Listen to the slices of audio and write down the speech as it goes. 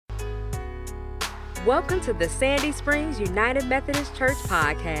Welcome to the Sandy Springs United Methodist Church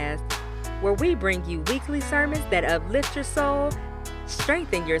podcast, where we bring you weekly sermons that uplift your soul,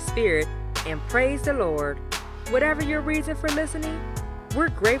 strengthen your spirit, and praise the Lord. Whatever your reason for listening, we're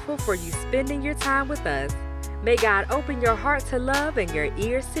grateful for you spending your time with us. May God open your heart to love and your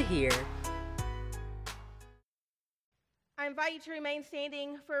ears to hear. I invite you to remain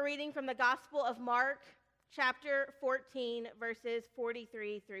standing for a reading from the Gospel of Mark, chapter 14, verses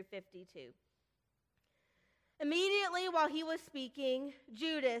 43 through 52. Immediately while he was speaking,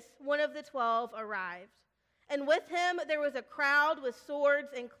 Judas, one of the 12, arrived, and with him there was a crowd with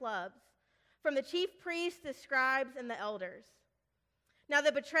swords and clubs, from the chief priests, the scribes, and the elders. Now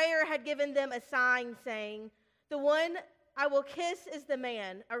the betrayer had given them a sign, saying, "The one I will kiss is the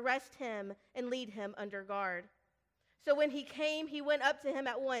man. Arrest him and lead him under guard." So when he came, he went up to him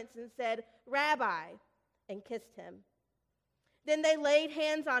at once and said, "Rabbi," and kissed him. Then they laid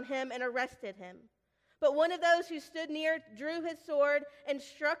hands on him and arrested him. But one of those who stood near drew his sword and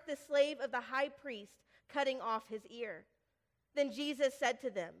struck the slave of the high priest, cutting off his ear. Then Jesus said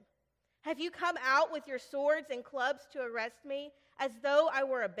to them, "Have you come out with your swords and clubs to arrest me, as though I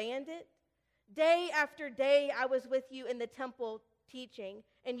were a bandit? Day after day I was with you in the temple teaching,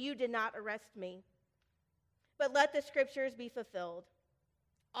 and you did not arrest me. But let the scriptures be fulfilled."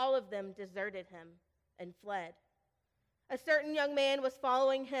 All of them deserted him and fled. A certain young man was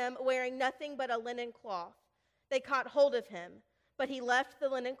following him, wearing nothing but a linen cloth. They caught hold of him, but he left the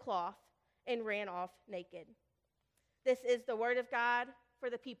linen cloth and ran off naked. This is the word of God for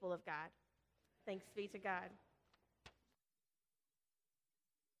the people of God. Thanks be to God.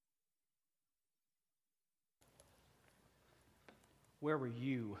 Where were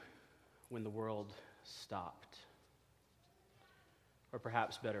you when the world stopped? Or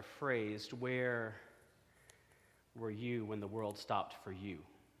perhaps better phrased, where were you when the world stopped for you?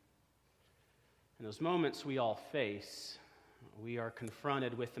 In those moments we all face, we are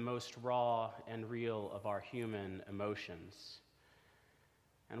confronted with the most raw and real of our human emotions.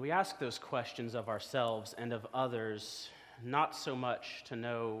 And we ask those questions of ourselves and of others, not so much to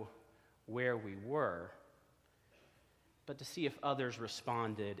know where we were, but to see if others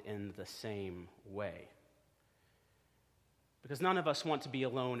responded in the same way. Because none of us want to be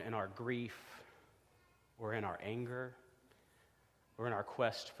alone in our grief, or in our anger, or in our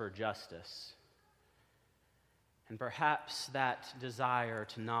quest for justice. And perhaps that desire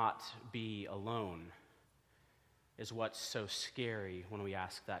to not be alone is what's so scary when we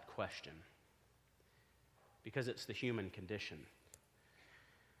ask that question, because it's the human condition.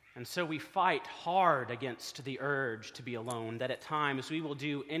 And so we fight hard against the urge to be alone, that at times we will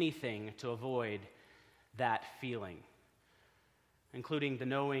do anything to avoid that feeling, including the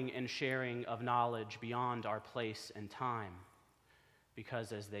knowing and sharing of knowledge beyond our place and time,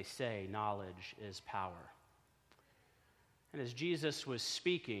 because, as they say, knowledge is power. And as Jesus was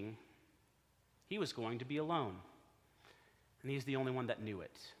speaking, he was going to be alone, and he's the only one that knew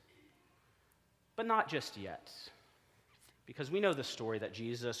it. But not just yet, because we know the story that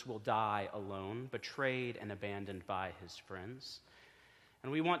Jesus will die alone, betrayed and abandoned by his friends.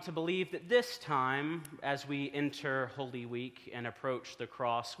 And we want to believe that this time, as we enter Holy Week and approach the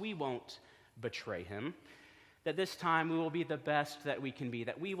cross, we won't betray him. That this time we will be the best that we can be,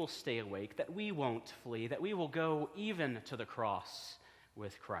 that we will stay awake, that we won't flee, that we will go even to the cross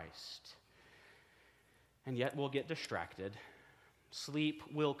with Christ. And yet we'll get distracted. Sleep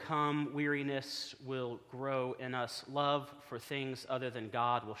will come, weariness will grow in us, love for things other than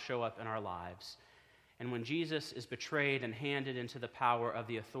God will show up in our lives. And when Jesus is betrayed and handed into the power of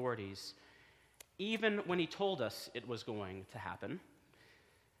the authorities, even when he told us it was going to happen,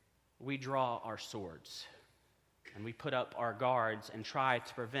 we draw our swords and we put up our guards and try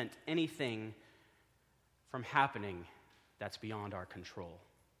to prevent anything from happening that's beyond our control.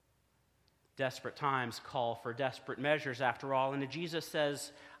 Desperate times call for desperate measures, after all, and Jesus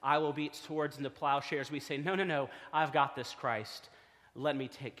says, "I will beat swords into plowshares." We say, no, I've got this, Christ. Let me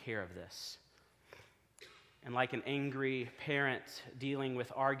take care of this. And like an angry parent dealing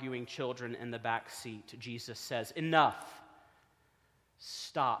with arguing children in the back seat, Jesus says, "Enough.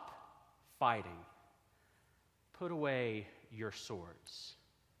 Stop fighting. Put away your swords.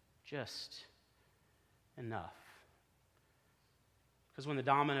 Just enough." Because when the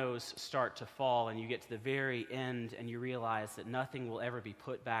dominoes start to fall and you get to the very end and you realize that nothing will ever be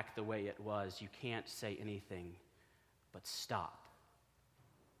put back the way it was, you can't say anything but stop.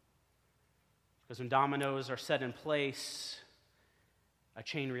 Because when dominoes are set in place, a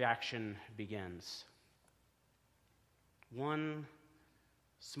chain reaction begins. One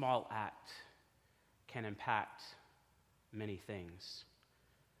small act can impact many things.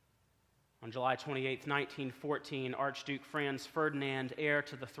 On July 28, 1914, Archduke Franz Ferdinand, heir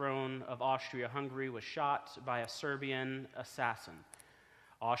to the throne of Austria-Hungary, was shot by a Serbian assassin.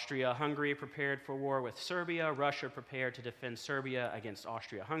 Austria-Hungary prepared for war with Serbia. Russia prepared to defend Serbia against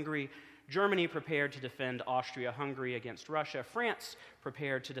Austria-Hungary. Germany prepared to defend Austria-Hungary against Russia. France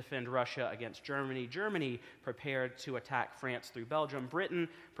prepared to defend Russia against Germany. Germany prepared to attack France through Belgium. Britain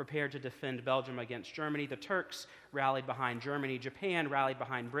prepared to defend Belgium against Germany. The Turks rallied behind Germany. Japan rallied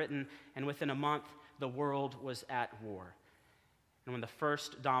behind Britain. And within a month, the world was at war. And when the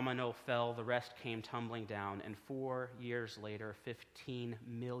first domino fell, the rest came tumbling down. And 4 years later, 15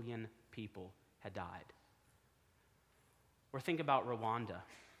 million people had died. Or think about Rwanda.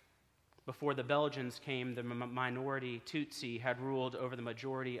 Before the Belgians came, the minority Tutsi had ruled over the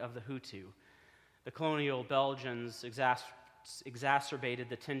majority of the Hutu. The colonial Belgians exacerbated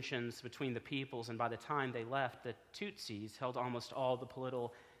the tensions between the peoples, and by the time they left, the Tutsis held almost all the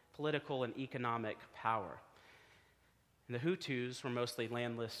political and economic power. And the Hutus were mostly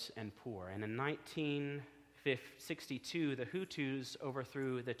landless and poor. And in 1962, the Hutus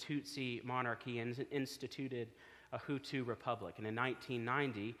overthrew the Tutsi monarchy and instituted a Hutu republic. And in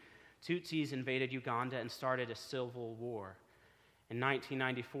 1990, Tutsis invaded Uganda and started a civil war. In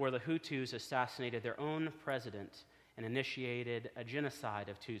 1994, the Hutus assassinated their own president and initiated a genocide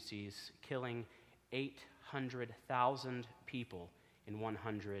of Tutsis, killing 800,000 people in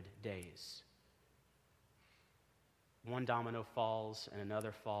 100 days. One domino falls, and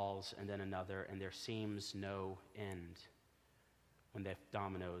another falls, and then another, and there seems no end when the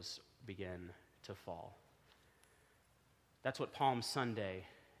dominoes begin to fall. That's what Palm Sunday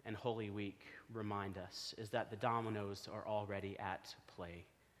and Holy Week remind us, is that the dominoes are already at play.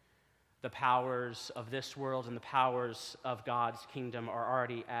 The powers of this world and the powers of God's kingdom are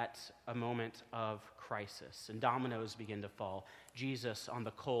already at a moment of crisis, and dominoes begin to fall. Jesus on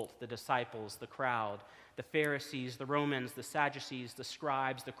the colt, the disciples, the crowd, the Pharisees, the Romans, the Sadducees, the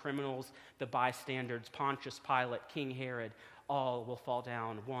scribes, the criminals, the bystanders, Pontius Pilate, King Herod, all will fall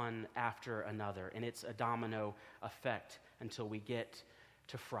down one after another, and it's a domino effect until we get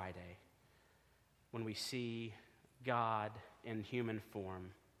to Friday, when we see God in human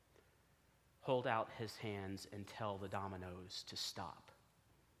form hold out his hands and tell the dominoes to stop.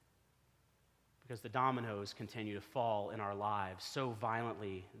 Because the dominoes continue to fall in our lives so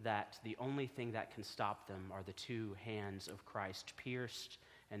violently that the only thing that can stop them are the two hands of Christ, pierced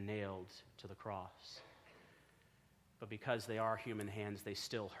and nailed to the cross. But because they are human hands, they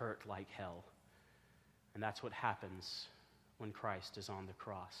still hurt like hell. And that's what happens when Christ is on the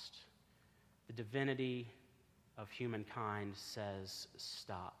cross. The divinity of humankind says,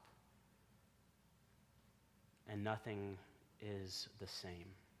 stop. And nothing is the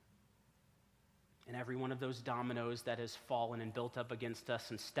same. And every one of those dominoes that has fallen and built up against us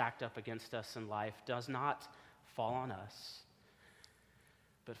and stacked up against us in life does not fall on us,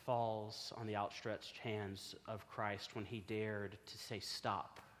 but falls on the outstretched hands of Christ when he dared to say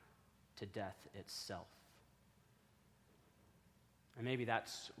stop to death itself. And maybe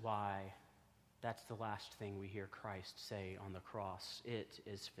that's why that's the last thing we hear Christ say on the cross. It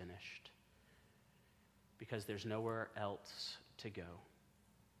is finished. Because there's nowhere else to go.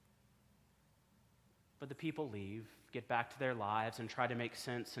 But the people leave, get back to their lives, and try to make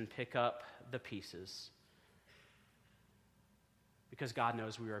sense and pick up the pieces. Because God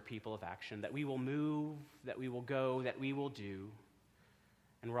knows we are a people of action, that we will move, that we will go, that we will do,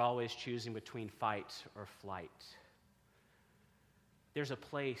 and we're always choosing between fight or flight. There's a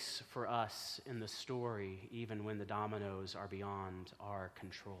place for us in the story, even when the dominoes are beyond our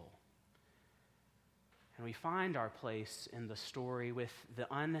control. And we find our place in the story with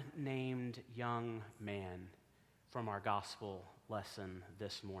the unnamed young man from our gospel lesson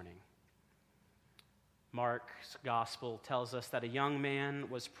this morning. Mark's gospel tells us that a young man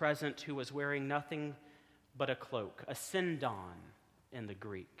was present who was wearing nothing but a cloak, a sindon in the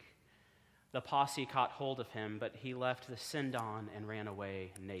Greek. The posse caught hold of him, but he left the sindon and ran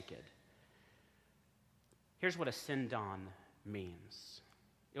away naked. Here's what a sindon means.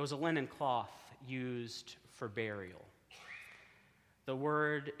 It was a linen cloth used for burial. The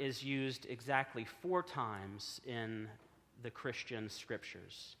word is used exactly 4 times in the Christian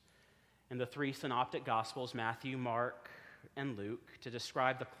scriptures. In the 3 synoptic gospels, Matthew, Mark, and Luke, to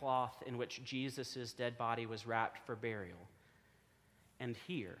describe the cloth in which Jesus' dead body was wrapped for burial. And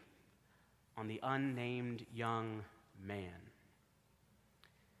here, on the unnamed young man.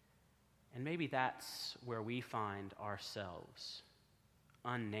 And maybe that's where we find ourselves,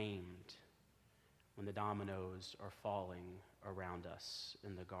 unnamed, when the dominoes are falling around us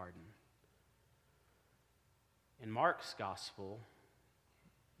in the garden. In Mark's gospel,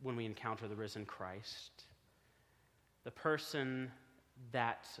 when we encounter the risen Christ. The person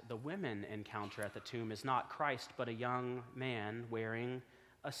that the women encounter at the tomb is not Christ, but a young man wearing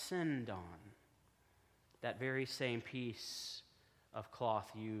a sindon, that very same piece of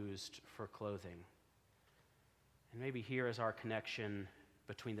cloth used for clothing. And maybe here is our connection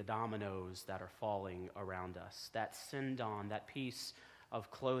between the dominoes that are falling around us. That sindon, that piece of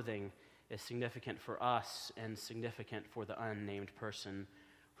clothing, is significant for us and significant for the unnamed person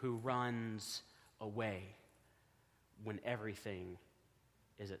who runs away when everything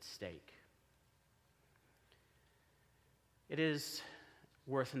is at stake. It is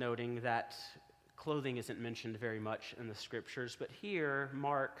worth noting that clothing isn't mentioned very much in the scriptures, but here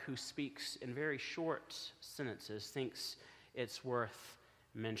Mark, who speaks in very short sentences, thinks it's worth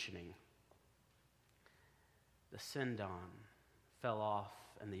mentioning. The sindon fell off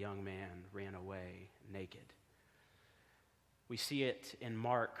and the young man ran away naked. We see it in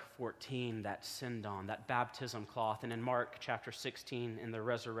Mark 14, that sindon, that baptism cloth, and in Mark chapter 16 in the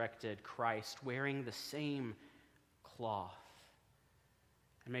resurrected Christ wearing the same cloth.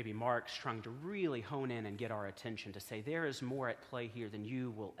 And maybe Mark's trying to really hone in and get our attention to say there is more at play here than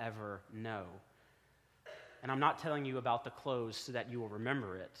you will ever know. And I'm not telling you about the clothes so that you will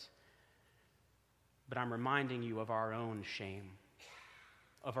remember it, but I'm reminding you of our own shame,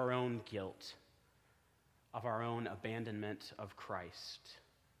 of our own guilt, of our own abandonment of Christ,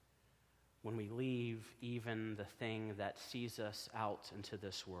 when we leave even the thing that sees us out into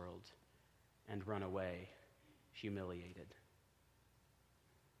this world and run away humiliated.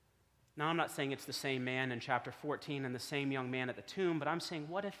 Now, I'm not saying it's the same man in chapter 14 and the same young man at the tomb, but I'm saying,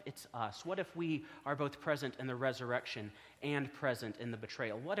 what if it's us? What if we are both present in the resurrection and present in the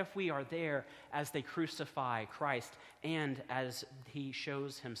betrayal? What if we are there as they crucify Christ and as he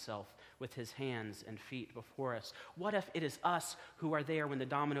shows himself with his hands and feet before us? What if it is us who are there when the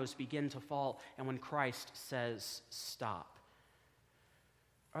dominoes begin to fall and when Christ says, stop?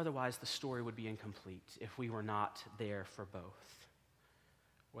 Otherwise, the story would be incomplete if we were not there for both.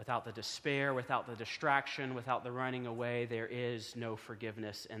 Without the despair, without the distraction, without the running away, there is no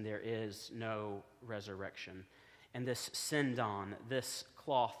forgiveness and there is no resurrection. And this sindon, this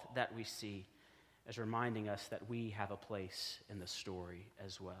cloth that we see, is reminding us that we have a place in the story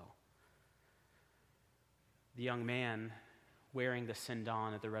as well. The young man wearing the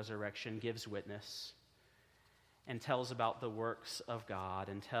sindon at the resurrection gives witness and tells about the works of God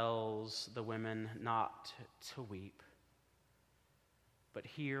and tells the women not to weep. But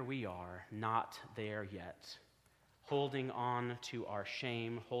here we are, not there yet, holding on to our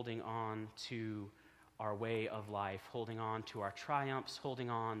shame, holding on to our way of life, holding on to our triumphs, holding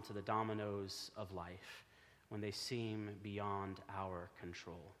on to the dominoes of life when they seem beyond our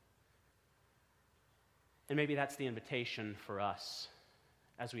control. And maybe that's the invitation for us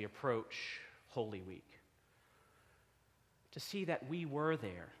as we approach Holy Week, to see that we were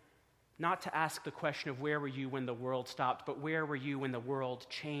there. Not to ask the question of where were you when the world stopped, but where were you when the world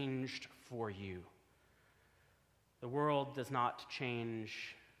changed for you? The world does not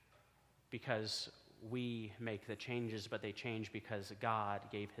change because we make the changes, but they change because God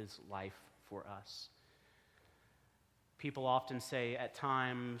gave his life for us. People often say at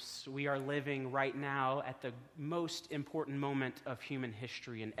times, we are living right now at the most important moment of human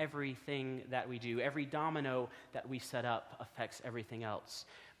history, and everything that we do, every domino that we set up affects everything else.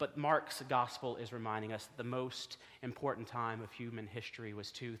 But Mark's gospel is reminding us that the most important time of human history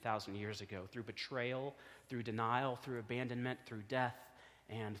was 2,000 years ago, through betrayal, through denial, through abandonment, through death,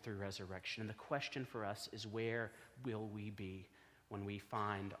 and through resurrection. And the question for us is, where will we be when we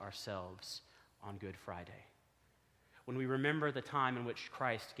find ourselves on Good Friday? When we remember the time in which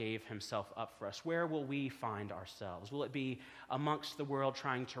Christ gave himself up for us, where will we find ourselves? Will it be amongst the world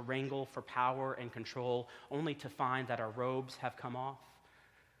trying to wrangle for power and control, only to find that our robes have come off?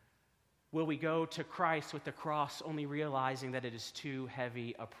 Will we go to Christ with the cross, only realizing that it is too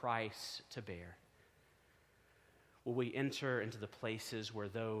heavy a price to bear? Will we enter into the places where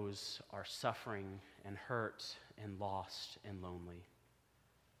those are suffering and hurt and lost and lonely?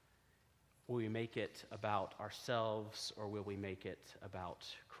 Will we make it about ourselves, or will we make it about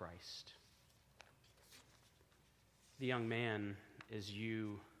Christ? The young man is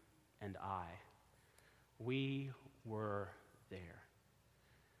you and I. We were there.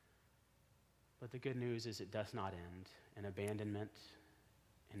 But the good news is it does not end in abandonment,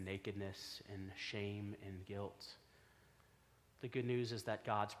 in nakedness, in shame, and guilt. The good news is that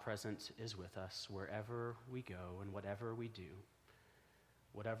God's presence is with us wherever we go and whatever we do.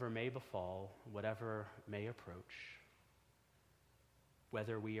 Whatever may befall, whatever may approach,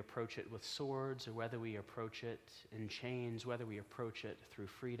 whether we approach it with swords or whether we approach it in chains, whether we approach it through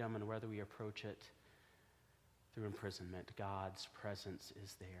freedom and whether we approach it through imprisonment, God's presence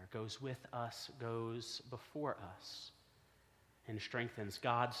is there, goes with us, goes before us, and strengthens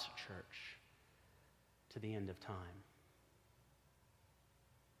God's church to the end of time.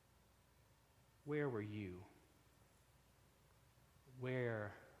 Where were you?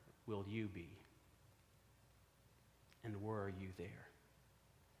 Where will you be? And were you there?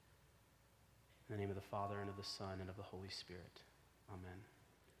 In the name of the Father, and of the Son, and of the Holy Spirit. Amen.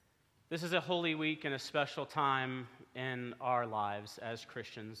 This is a holy week and a special time in our lives as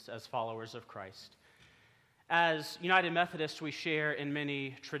Christians, as followers of Christ. As United Methodists, we share in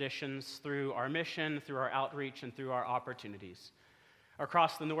many traditions through our mission, through our outreach, and through our opportunities.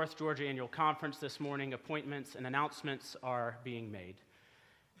 Across the North Georgia Annual Conference this morning, appointments and announcements are being made.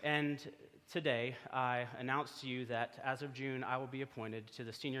 And today, I announce to you that as of June, I will be appointed to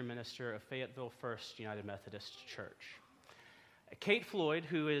the senior minister of Fayetteville First United Methodist Church. Kate Floyd,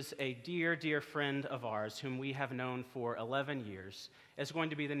 who is a dear, dear friend of ours, whom we have known for 11 years, is going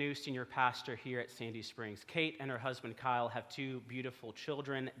to be the new senior pastor here at Sandy Springs. Kate and her husband Kyle have two beautiful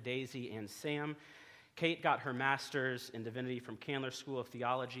children, Daisy and Sam. Kate got her master's in divinity from Candler School of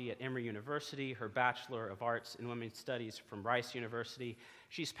Theology at Emory University, her Bachelor of Arts in Women's Studies from Rice University.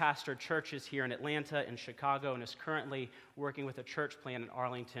 She's pastored churches here in Atlanta and Chicago and is currently working with a church plant in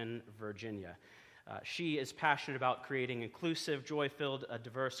Arlington, Virginia. She is passionate about creating inclusive, joy-filled,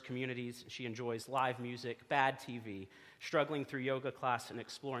 diverse communities. She enjoys live music, bad TV, struggling through yoga class, and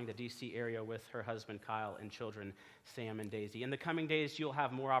exploring the D.C. area with her husband, Kyle, and children, Sam and Daisy. In the coming days, you'll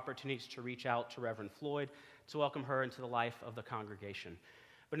have more opportunities to reach out to Reverend Floyd to welcome her into the life of the congregation.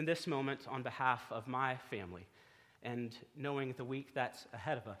 But in this moment, on behalf of my family, and knowing the week that's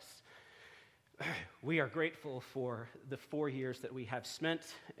ahead of us, we are grateful for the 4 years that we have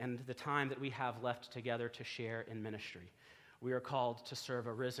spent and the time that we have left together to share in ministry. We are called to serve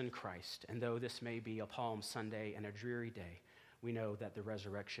a risen Christ, and though this may be a Palm Sunday and a dreary day, we know that the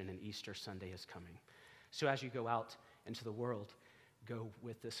resurrection and Easter Sunday is coming. So as you go out into the world, go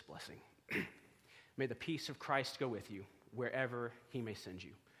with this blessing. May the peace of Christ go with you wherever he may send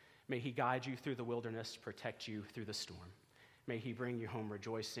you. May he guide you through the wilderness, protect you through the storm. May he bring you home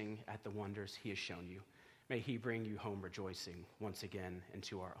rejoicing at the wonders he has shown you. May he bring you home rejoicing once again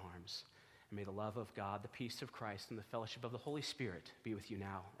into our arms. And may the love of God, the peace of Christ, and the fellowship of the Holy Spirit be with you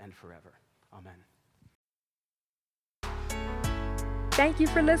now and forever. Amen. Thank you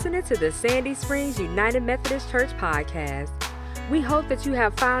for listening to the Sandy Springs United Methodist Church podcast. We hope that you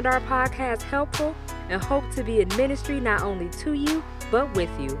have found our podcast helpful and hope to be in ministry not only to you, but with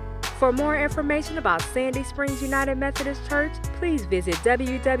you. For more information about Sandy Springs United Methodist Church, please visit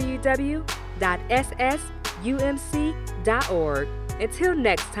www.ssumc.org. Until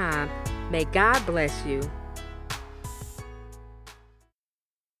next time, may God bless you.